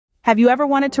Have you ever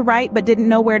wanted to write but didn't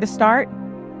know where to start?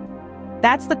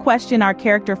 That's the question our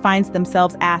character finds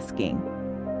themselves asking.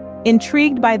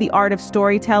 Intrigued by the art of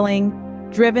storytelling,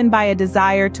 driven by a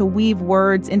desire to weave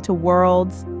words into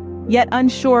worlds, yet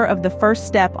unsure of the first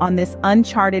step on this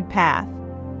uncharted path.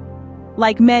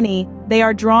 Like many, they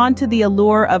are drawn to the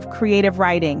allure of creative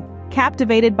writing,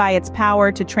 captivated by its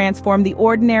power to transform the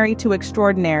ordinary to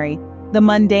extraordinary, the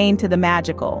mundane to the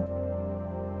magical.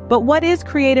 But what is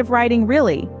creative writing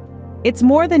really? It's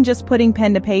more than just putting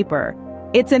pen to paper.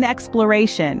 It's an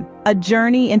exploration, a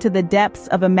journey into the depths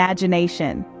of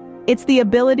imagination. It's the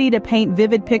ability to paint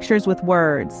vivid pictures with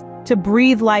words, to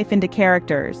breathe life into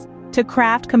characters, to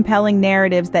craft compelling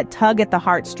narratives that tug at the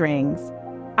heartstrings.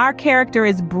 Our character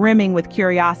is brimming with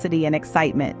curiosity and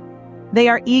excitement. They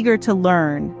are eager to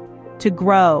learn, to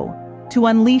grow, to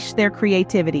unleash their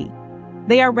creativity.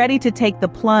 They are ready to take the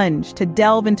plunge, to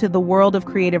delve into the world of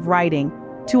creative writing,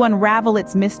 to unravel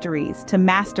its mysteries, to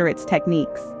master its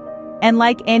techniques. And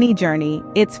like any journey,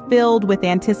 it's filled with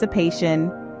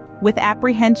anticipation, with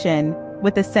apprehension,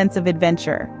 with a sense of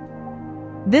adventure.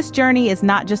 This journey is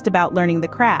not just about learning the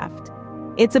craft.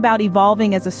 It's about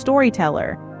evolving as a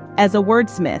storyteller, as a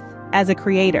wordsmith, as a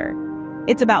creator.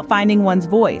 It's about finding one's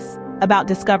voice, about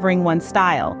discovering one's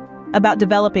style, about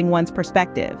developing one's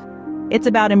perspective. It's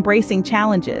about embracing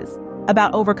challenges,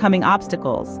 about overcoming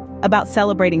obstacles, about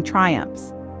celebrating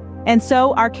triumphs. And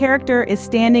so our character is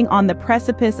standing on the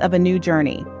precipice of a new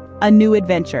journey, a new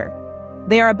adventure.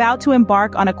 They are about to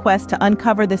embark on a quest to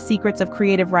uncover the secrets of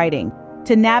creative writing,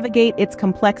 to navigate its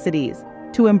complexities,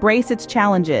 to embrace its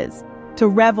challenges, to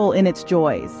revel in its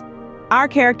joys. Our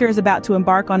character is about to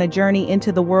embark on a journey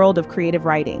into the world of creative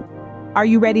writing. Are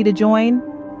you ready to join?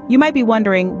 You might be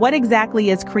wondering, what exactly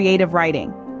is creative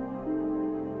writing?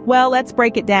 Well, let's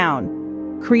break it down.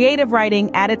 Creative writing,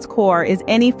 at its core, is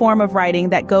any form of writing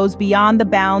that goes beyond the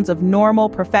bounds of normal,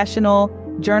 professional,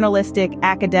 journalistic,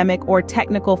 academic, or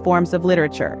technical forms of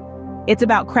literature. It's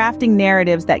about crafting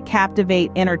narratives that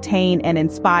captivate, entertain, and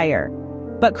inspire.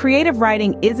 But creative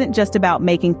writing isn't just about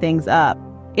making things up.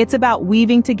 It's about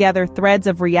weaving together threads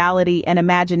of reality and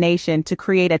imagination to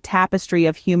create a tapestry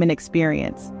of human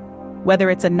experience.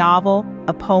 Whether it's a novel,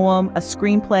 a poem, a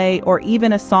screenplay, or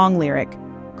even a song lyric,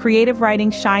 creative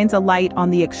writing shines a light on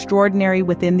the extraordinary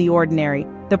within the ordinary,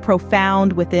 the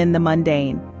profound within the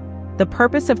mundane. The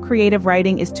purpose of creative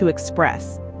writing is to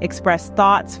express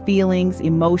thoughts, feelings,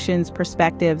 emotions,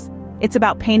 perspectives. It's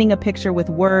about painting a picture with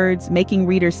words, making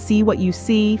readers see what you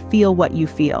see, feel what you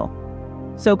feel.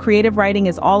 So creative writing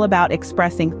is all about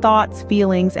expressing thoughts,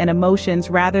 feelings, and emotions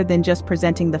rather than just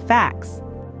presenting the facts.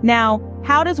 Now,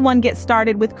 how does one get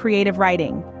started with creative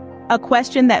writing? A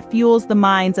question that fuels the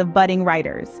minds of budding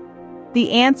writers. The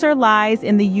answer lies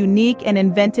in the unique and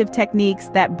inventive techniques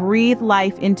that breathe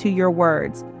life into your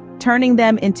words, turning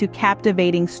them into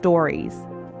captivating stories.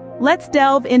 Let's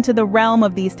delve into the realm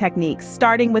of these techniques,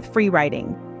 starting with free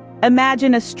writing.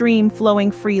 Imagine a stream flowing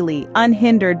freely,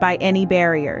 unhindered by any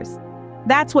barriers.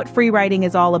 That's what free writing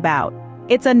is all about.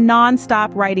 It's a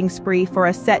non-stop writing spree for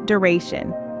a set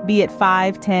duration, be it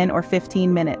 5, 10, or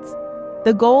 15 minutes.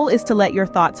 The goal is to let your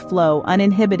thoughts flow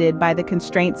uninhibited by the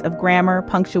constraints of grammar,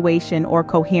 punctuation, or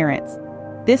coherence.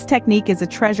 This technique is a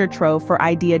treasure trove for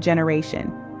idea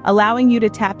generation, allowing you to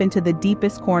tap into the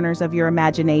deepest corners of your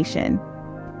imagination.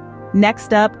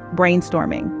 Next up,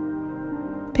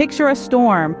 brainstorming. Picture a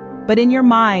storm, but in your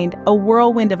mind, a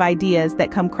whirlwind of ideas that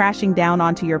come crashing down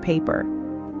onto your paper.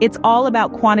 It's all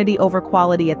about quantity over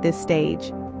quality at this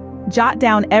stage. Jot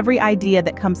down every idea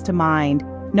that comes to mind,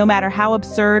 no matter how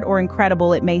absurd or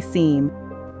incredible it may seem.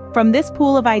 From this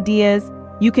pool of ideas,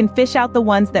 you can fish out the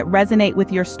ones that resonate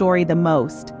with your story the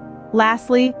most.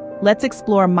 Lastly, let's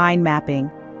explore mind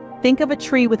mapping. Think of a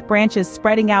tree with branches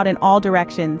spreading out in all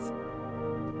directions.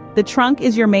 The trunk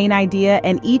is your main idea,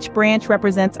 and each branch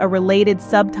represents a related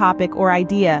subtopic or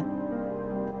idea.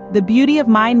 The beauty of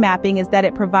mind mapping is that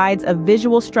it provides a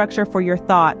visual structure for your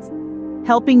thoughts,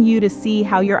 helping you to see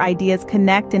how your ideas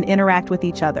connect and interact with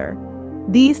each other.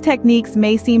 These techniques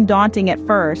may seem daunting at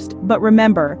first, but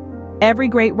remember, every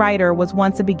great writer was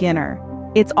once a beginner.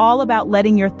 It's all about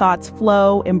letting your thoughts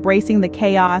flow, embracing the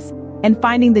chaos, and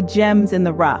finding the gems in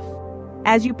the rough.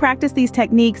 As you practice these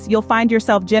techniques, you'll find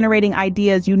yourself generating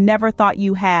ideas you never thought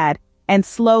you had, and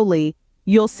slowly,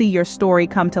 you'll see your story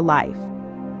come to life.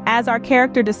 As our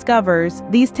character discovers,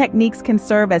 these techniques can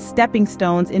serve as stepping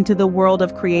stones into the world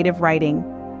of creative writing.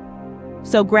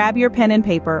 So grab your pen and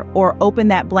paper, or open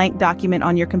that blank document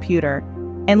on your computer,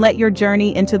 and let your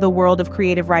journey into the world of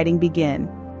creative writing begin.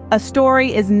 A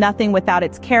story is nothing without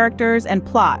its characters and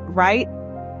plot, right?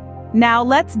 Now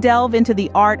let's delve into the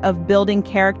art of building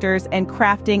characters and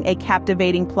crafting a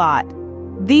captivating plot.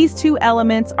 These two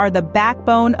elements are the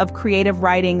backbone of creative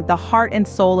writing, the heart and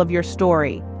soul of your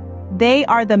story. They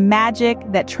are the magic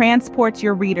that transports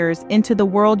your readers into the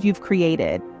world you've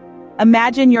created.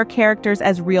 Imagine your characters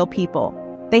as real people.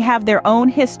 They have their own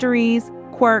histories,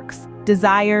 quirks,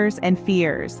 desires, and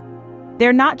fears.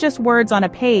 They're not just words on a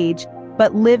page,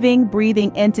 but living,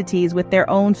 breathing entities with their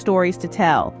own stories to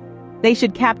tell. They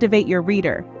should captivate your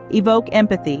reader, evoke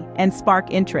empathy, and spark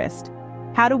interest.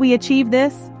 How do we achieve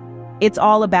this? It's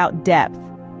all about depth.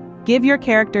 Give your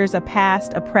characters a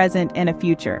past, a present, and a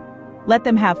future. Let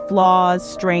them have flaws,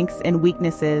 strengths, and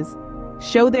weaknesses.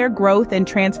 Show their growth and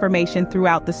transformation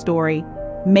throughout the story.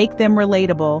 Make them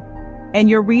relatable, and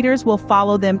your readers will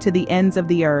follow them to the ends of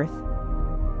the earth.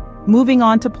 Moving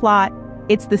on to plot,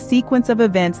 it's the sequence of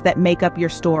events that make up your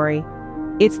story.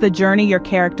 It's the journey your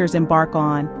characters embark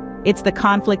on. It's the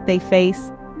conflict they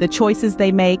face, the choices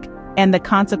they make, and the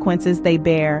consequences they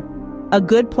bear. A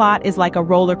good plot is like a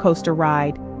roller coaster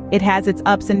ride. It has its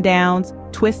ups and downs,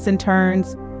 twists and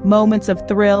turns, moments of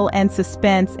thrill and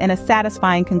suspense, and a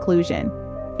satisfying conclusion.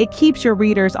 It keeps your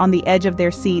readers on the edge of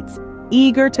their seats,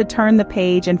 eager to turn the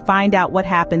page and find out what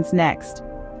happens next.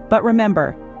 But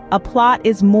remember, a plot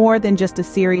is more than just a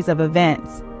series of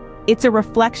events. It's a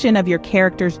reflection of your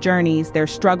characters' journeys, their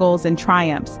struggles and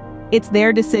triumphs. It's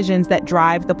their decisions that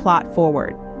drive the plot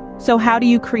forward. So how do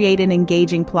you create an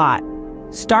engaging plot?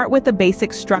 Start with a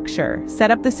basic structure. Set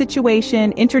up the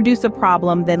situation, introduce a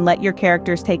problem, then let your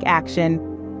characters take action.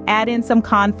 Add in some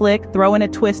conflict, throw in a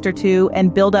twist or two,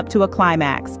 and build up to a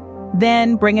climax.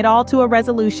 Then bring it all to a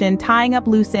resolution, tying up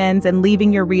loose ends and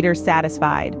leaving your readers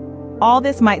satisfied. All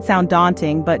this might sound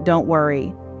daunting, but don't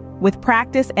worry. With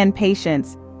practice and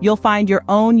patience, you'll find your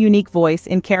own unique voice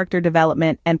in character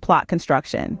development and plot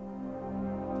construction.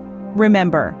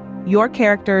 Remember, your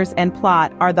characters and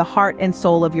plot are the heart and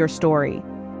soul of your story.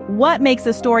 What makes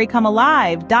a story come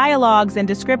alive? Dialogues and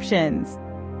descriptions.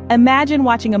 Imagine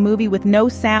watching a movie with no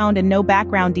sound and no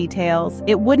background details.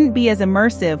 It wouldn't be as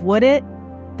immersive, would it?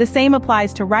 The same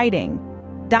applies to writing.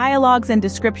 Dialogues and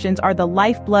descriptions are the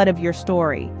lifeblood of your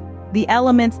story, the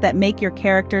elements that make your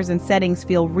characters and settings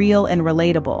feel real and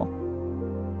relatable.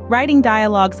 Writing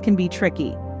dialogues can be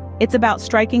tricky. It's about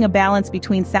striking a balance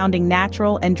between sounding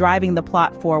natural and driving the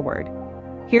plot forward.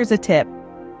 Here's a tip.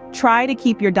 Try to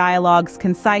keep your dialogues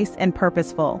concise and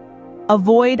purposeful.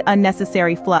 Avoid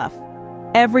unnecessary fluff.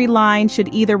 Every line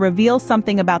should either reveal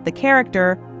something about the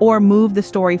character or move the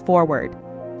story forward.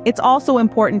 It's also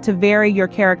important to vary your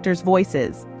characters'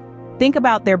 voices. Think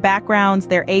about their backgrounds,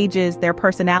 their ages, their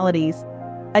personalities.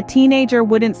 A teenager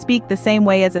wouldn't speak the same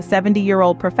way as a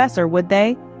 70-year-old professor, would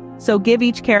they? So give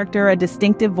each character a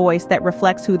distinctive voice that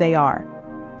reflects who they are.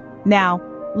 Now,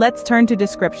 let's turn to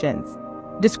descriptions.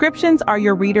 Descriptions are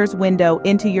your reader's window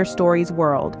into your story's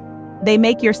world. They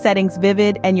make your settings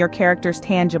vivid and your characters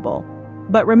tangible.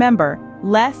 But remember,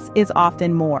 less is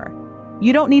often more.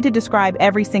 You don't need to describe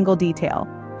every single detail.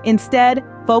 Instead,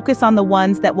 focus on the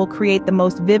ones that will create the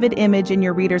most vivid image in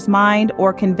your reader's mind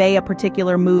or convey a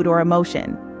particular mood or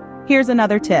emotion. Here's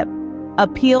another tip.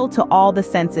 Appeal to all the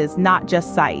senses, not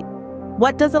just sight.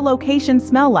 What does a location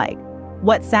smell like?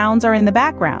 What sounds are in the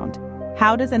background?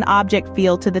 How does an object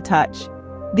feel to the touch?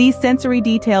 These sensory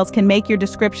details can make your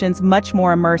descriptions much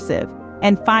more immersive.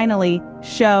 And finally,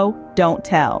 show, don't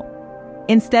tell.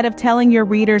 Instead of telling your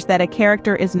readers that a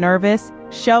character is nervous,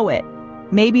 show it.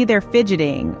 Maybe they're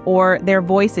fidgeting or their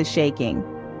voice is shaking.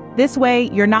 This way,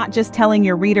 you're not just telling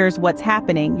your readers what's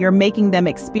happening, you're making them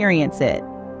experience it.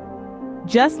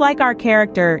 Just like our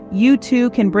character, you too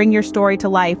can bring your story to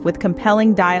life with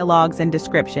compelling dialogues and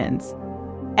descriptions.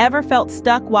 Ever felt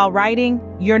stuck while writing?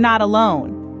 You're not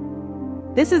alone.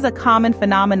 This is a common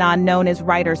phenomenon known as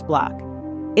writer's block.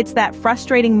 It's that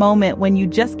frustrating moment when you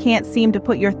just can't seem to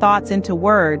put your thoughts into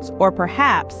words, or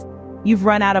perhaps you've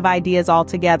run out of ideas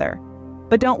altogether.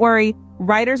 But don't worry,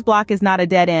 writer's block is not a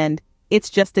dead end, it's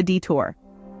just a detour.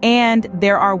 And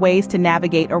there are ways to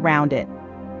navigate around it.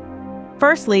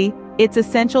 Firstly, it's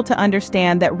essential to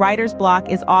understand that writer's block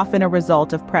is often a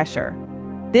result of pressure.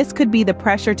 This could be the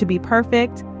pressure to be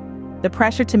perfect, the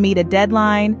pressure to meet a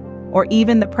deadline, or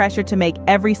even the pressure to make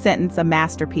every sentence a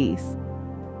masterpiece.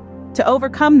 To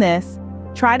overcome this,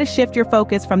 try to shift your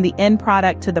focus from the end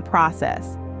product to the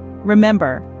process.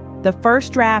 Remember, the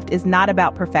first draft is not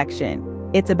about perfection,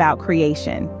 it's about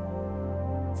creation.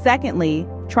 Secondly,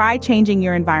 try changing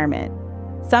your environment.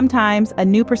 Sometimes a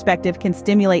new perspective can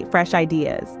stimulate fresh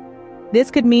ideas. This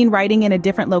could mean writing in a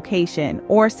different location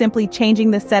or simply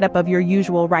changing the setup of your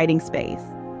usual writing space.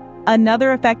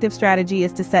 Another effective strategy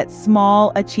is to set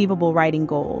small, achievable writing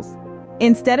goals.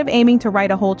 Instead of aiming to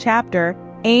write a whole chapter,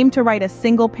 aim to write a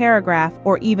single paragraph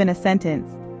or even a sentence.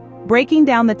 Breaking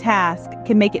down the task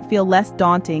can make it feel less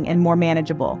daunting and more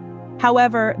manageable.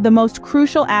 However, the most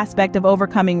crucial aspect of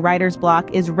overcoming writer's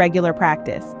block is regular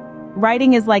practice.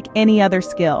 Writing is like any other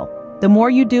skill. The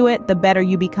more you do it, the better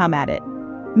you become at it.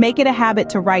 Make it a habit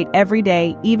to write every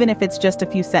day, even if it's just a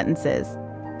few sentences.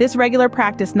 This regular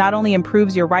practice not only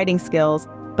improves your writing skills,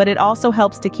 but it also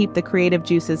helps to keep the creative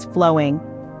juices flowing.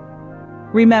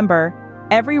 Remember,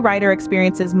 every writer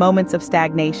experiences moments of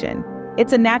stagnation.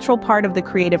 It's a natural part of the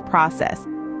creative process.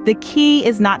 The key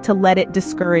is not to let it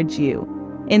discourage you.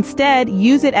 Instead,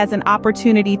 use it as an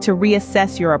opportunity to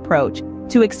reassess your approach,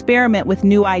 to experiment with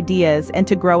new ideas, and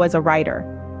to grow as a writer.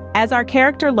 As our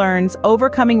character learns,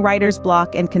 overcoming writer's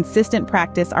block and consistent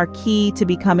practice are key to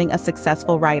becoming a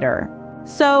successful writer.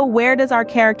 So, where does our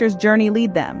character's journey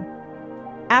lead them?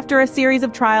 After a series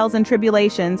of trials and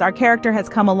tribulations, our character has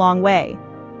come a long way.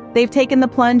 They've taken the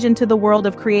plunge into the world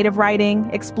of creative writing,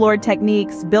 explored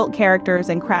techniques, built characters,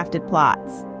 and crafted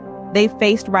plots. They've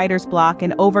faced writer's block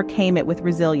and overcame it with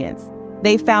resilience.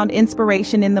 They've found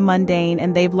inspiration in the mundane,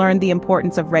 and they've learned the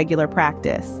importance of regular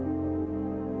practice.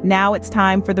 Now it's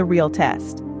time for the real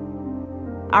test.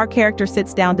 Our character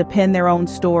sits down to pen their own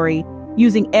story,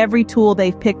 using every tool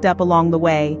they've picked up along the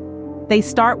way. They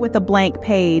start with a blank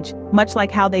page, much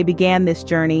like how they began this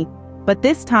journey, but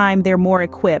this time they're more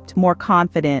equipped, more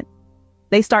confident.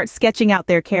 They start sketching out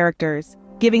their characters,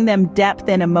 giving them depth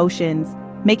and emotions,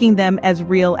 making them as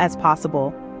real as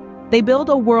possible. They build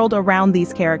a world around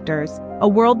these characters, a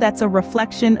world that's a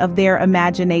reflection of their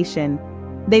imagination.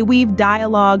 They weave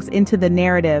dialogues into the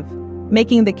narrative,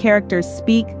 making the characters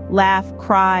speak, laugh,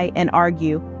 cry, and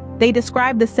argue. They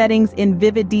describe the settings in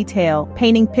vivid detail,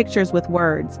 painting pictures with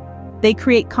words. They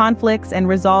create conflicts and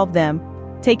resolve them,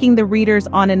 taking the readers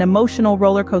on an emotional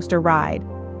roller coaster ride.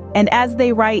 And as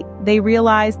they write, they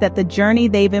realize that the journey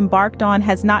they've embarked on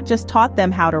has not just taught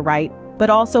them how to write, but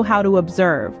also how to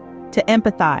observe, to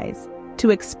empathize,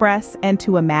 to express, and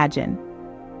to imagine.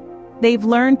 They've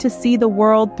learned to see the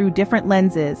world through different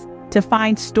lenses, to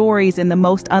find stories in the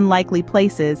most unlikely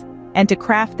places, and to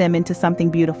craft them into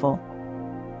something beautiful.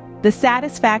 The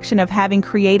satisfaction of having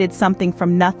created something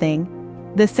from nothing,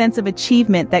 the sense of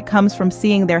achievement that comes from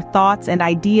seeing their thoughts and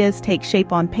ideas take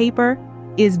shape on paper,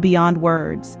 is beyond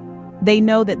words. They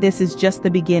know that this is just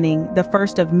the beginning, the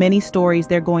first of many stories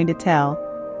they're going to tell.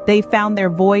 They've found their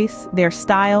voice, their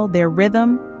style, their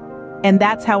rhythm, and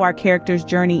that's how our character's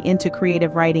journey into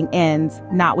creative writing ends,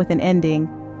 not with an ending,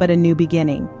 but a new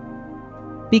beginning.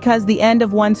 Because the end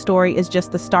of one story is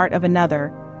just the start of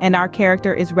another, and our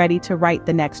character is ready to write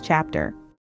the next chapter.